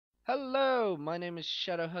Hello, my name is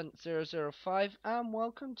Shadowhunt005 and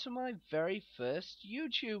welcome to my very first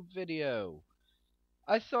YouTube video.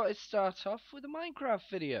 I thought I'd start off with a Minecraft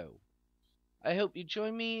video. I hope you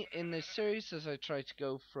join me in this series as I try to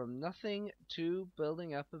go from nothing to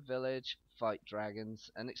building up a village, fight dragons,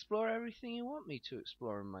 and explore everything you want me to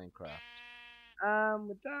explore in Minecraft.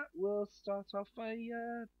 With that, we'll start off by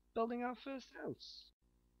building our first house.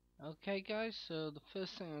 Okay guys, so the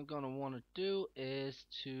first thing I'm going to want to do is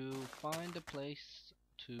to find a place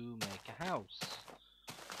to make a house.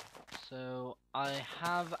 So I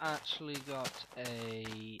have actually got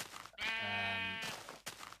a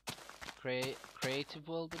creative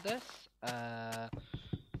world of this.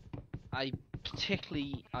 I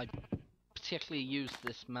particularly use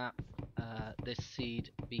this map, this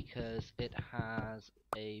seed, because it has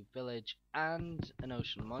a village and an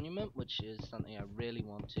ocean monument, which is something I really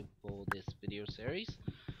wanted for this video series,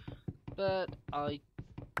 but I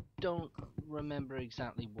don't remember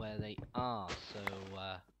exactly where they are, so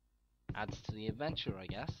adds to the adventure, I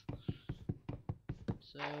guess.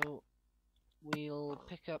 So we'll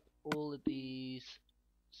pick up all of these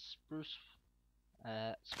spruce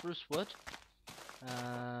wood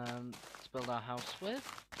to build our house with.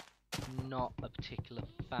 Not a particular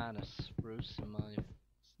fan of spruce it's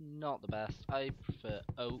not the best. I prefer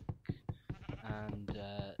oak and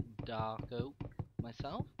dark oak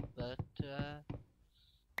myself, but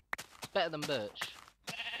it's better than birch.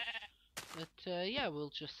 But yeah, we'll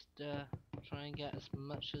just try and get as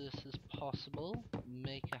much of this as possible,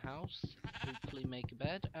 make a house, hopefully make a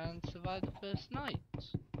bed, and survive the first night.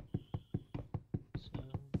 So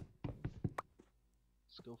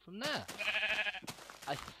let's go from there.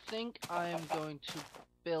 I think I am going to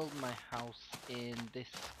build my house in this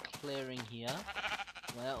clearing here,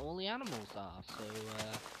 where all the animals are, so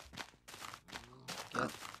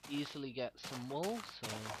easily get some wool, so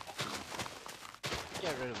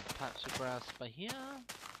get rid of a patch of grass by here,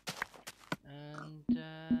 and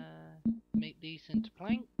make these into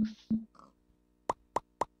planks,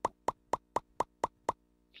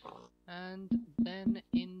 and then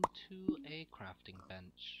into a crafting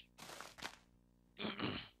bench.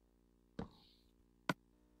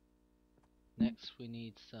 Next we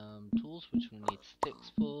need some tools, which we need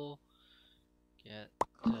sticks for. Get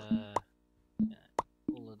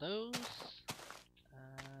all of those.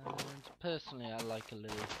 And personally I like a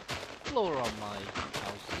little floor on my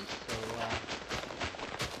houses, so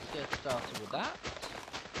let's get started with that.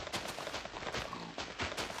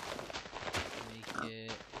 Make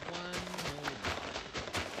it one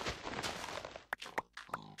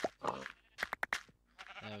more wide.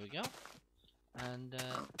 There we go. And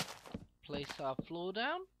place our floor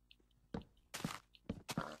down.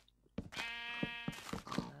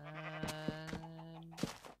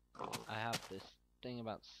 I have this thing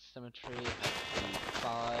about symmetry at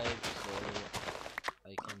 5, so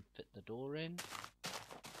I can fit the door in.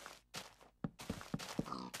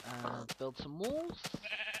 And build some walls.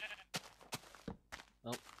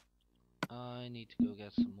 Oh, I need to go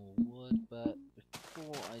get some more wood, but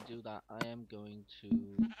before I do that, I am going to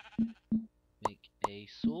make a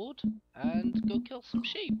sword and go kill some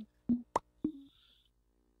sheep.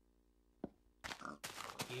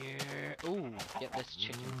 Here. Ooh, get this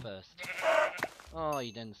chicken first. Oh,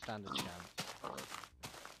 you didn't stand a chance.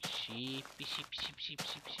 Sheep, sheep, sheep, sheep,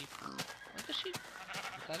 sheep, sheep. Where's the sheep?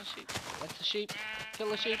 Is that a sheep? That's a sheep. Kill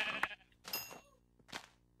the sheep.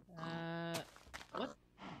 What?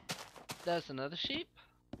 There's another sheep.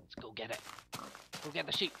 Let's go get it. Go get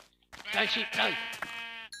the sheep. Die, sheep, die.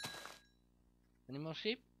 Any more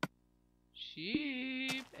sheep?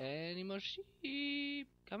 Sheep. Any more sheep?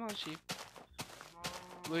 Come on, sheep.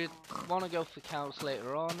 We want to go for cows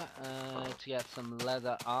later on to get some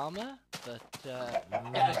leather armor, but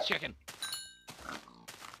get this chicken.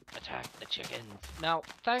 Attack the chickens. Now,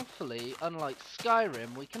 thankfully, unlike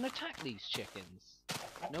Skyrim, we can attack these chickens.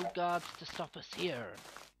 No guards to stop us here.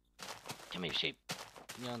 Come here, sheep.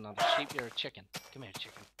 You're not a sheep, you're a chicken. Come here,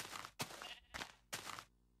 chicken.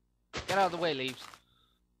 Get out of the way, leaves.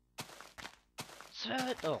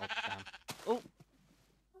 Oh, damn. Oh.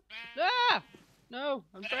 Ah! No,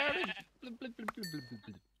 I'm drowning.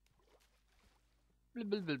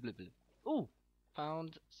 Ooh,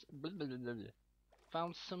 found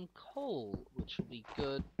some coal, which will be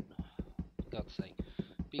good. For God's sake,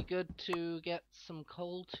 be good to get some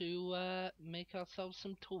coal to make ourselves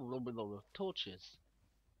some torches.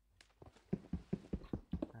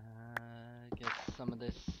 Get some of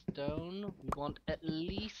this stone. We want at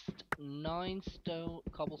least 9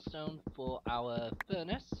 cobblestone for our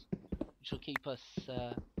furnace, which will keep us,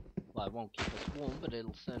 well, it won't keep us warm, but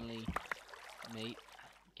it'll certainly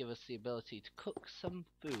give us the ability to cook some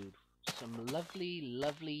food. Some lovely,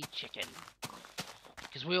 lovely chicken.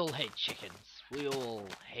 Because we all hate chickens. We all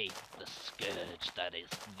hate the scourge that is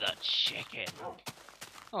the chicken.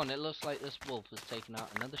 Oh, and it looks like this wolf has taken out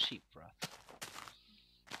another sheep for us.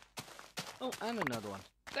 Oh, and another one.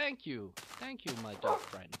 Thank you. Thank you, my dog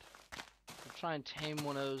friend. We'll try and tame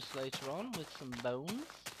one of those later on with some bones.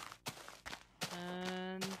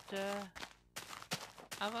 And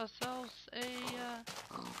have ourselves a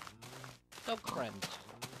dog friend.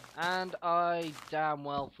 And I damn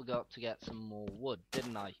well forgot to get some more wood,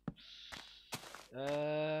 didn't I?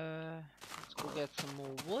 Let's go get some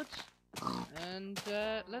more wood. And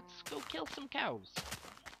let's go kill some cows.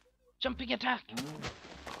 Jumping attack!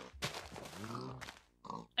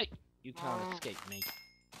 Hey, you can't escape me.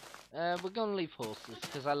 We're gonna leave horses,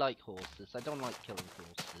 because I like horses. I don't like killing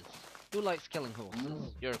horses. Who likes killing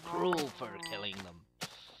horses? You're cruel for killing them.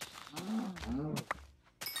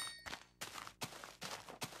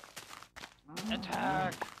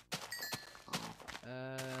 Attack!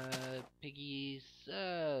 Piggies,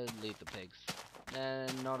 leave the pigs.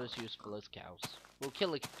 Not as useful as cows. We'll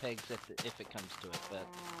kill the pigs if it comes to it, but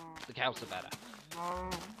the cows are better.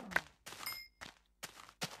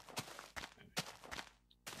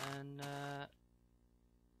 And,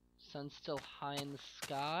 sun's still high in the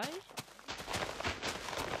sky.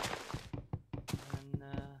 And,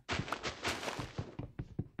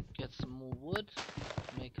 get some more wood.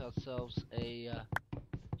 Make ourselves a,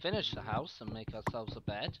 finish the house and make ourselves a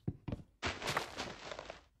bed.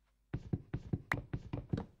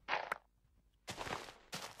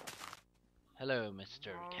 Hello,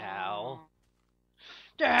 Mr. Cow.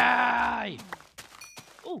 Die!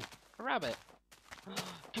 Ooh, a rabbit.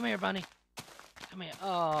 Come here, bunny. Come here.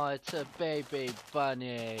 Oh, it's a baby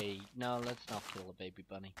bunny. No, let's not kill a baby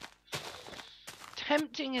bunny.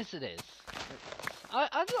 Tempting as it is. I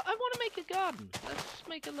want to make a garden. Let's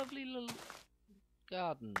make a lovely little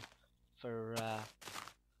garden for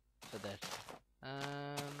this.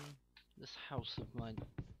 This house of mine.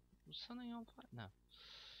 Was something on fire? No.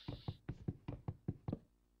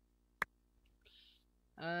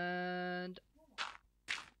 And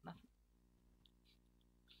nothing.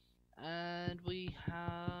 And we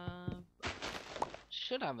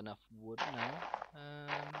should have enough wood now.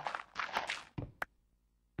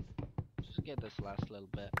 Just get this last little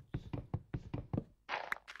bit.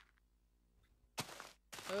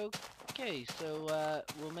 Okay, so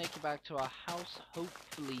we'll make it back to our house.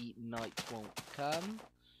 Hopefully night won't come.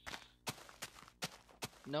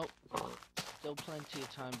 Nope. Still plenty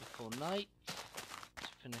of time before night to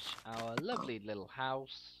finish our lovely little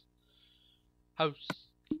house.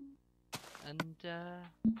 And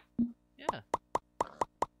yeah.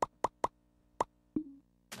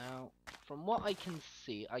 Now, from what I can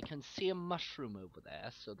see a mushroom over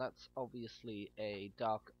there, so that's obviously a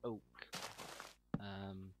dark oak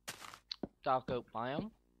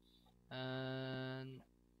biome. And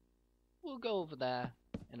we'll go over there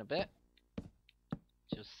in a bit.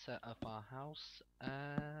 Just set up our house.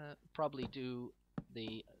 Probably do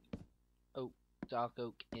the dark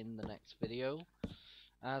oak in the next video,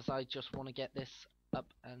 as I just want to get this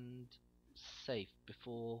up and safe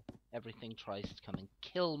before everything tries to come and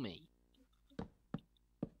kill me.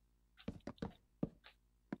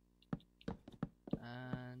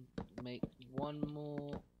 And make one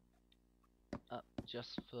more up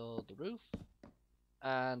just for the roof,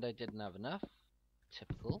 and I didn't have enough.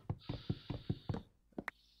 Typical.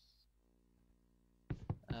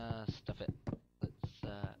 Stuff it. Let's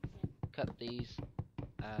cut these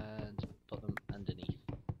and put them underneath.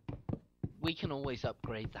 We can always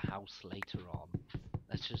upgrade the house later on.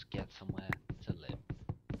 Let's just get somewhere to live.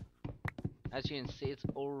 As you can see, it's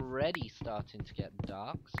already starting to get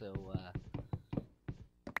dark, so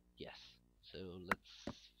yes. So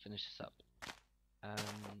let's finish this up.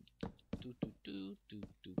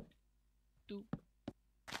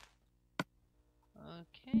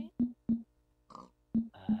 Okay.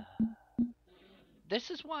 This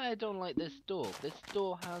is why I don't like this door. This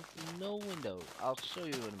door has no window. I'll show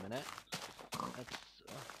you in a minute.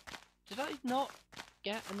 Did I not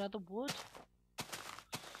get another wood?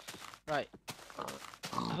 Right.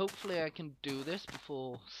 Hopefully I can do this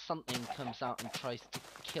before something comes out and tries to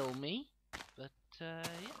kill me. But, yeah.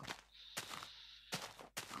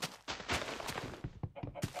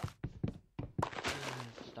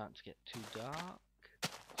 It's starting to get too dark.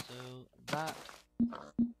 So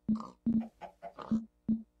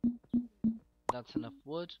that's enough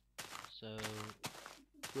wood. So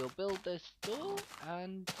we'll build this door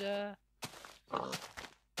and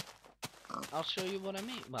I'll show you what I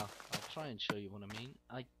mean. Well, I'll try and show you what I mean.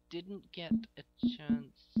 I didn't get a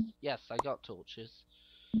chance. Yes, I got torches.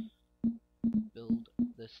 Build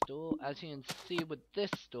this door. As you can see with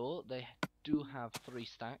this door, they do have 3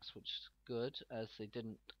 stacks, which is good, as they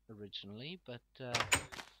didn't originally. But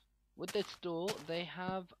with this door, they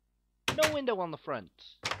have no window on the front,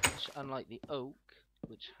 which, unlike the oak,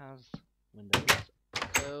 which has windows.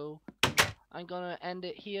 So I'm gonna end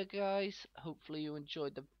it here, guys. Hopefully you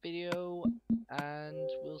enjoyed the video, and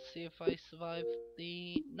we'll see if I survive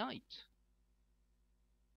the night.